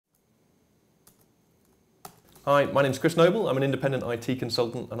Hi, my name's Chris Noble. I'm an independent IT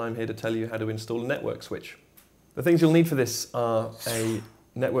consultant and I'm here to tell you how to install a network switch. The things you'll need for this are a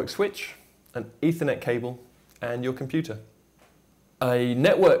network switch, an Ethernet cable and your computer. A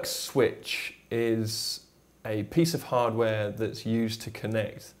network switch is a piece of hardware that's used to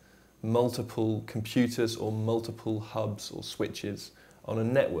connect multiple computers or multiple hubs or switches on a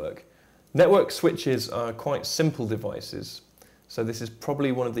network. Network switches are quite simple devices, so this is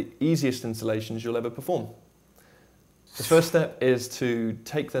probably one of the easiest installations you'll ever perform. The first step is to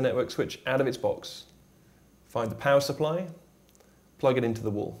take the network switch out of its box, find the power supply, plug it into the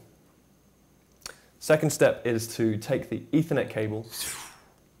wall. Second step is to take the Ethernet cable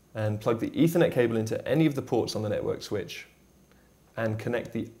and plug the Ethernet cable into any of the ports on the network switch and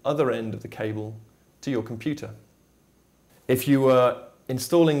connect the other end of the cable to your computer. If you are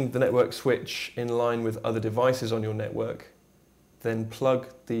installing the network switch in line with other devices on your network, then plug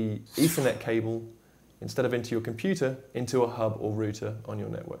the Ethernet cable instead of into your computer, into a hub or router on your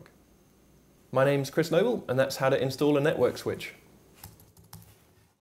network. My name's Chris Noble, and that's how to install a network switch.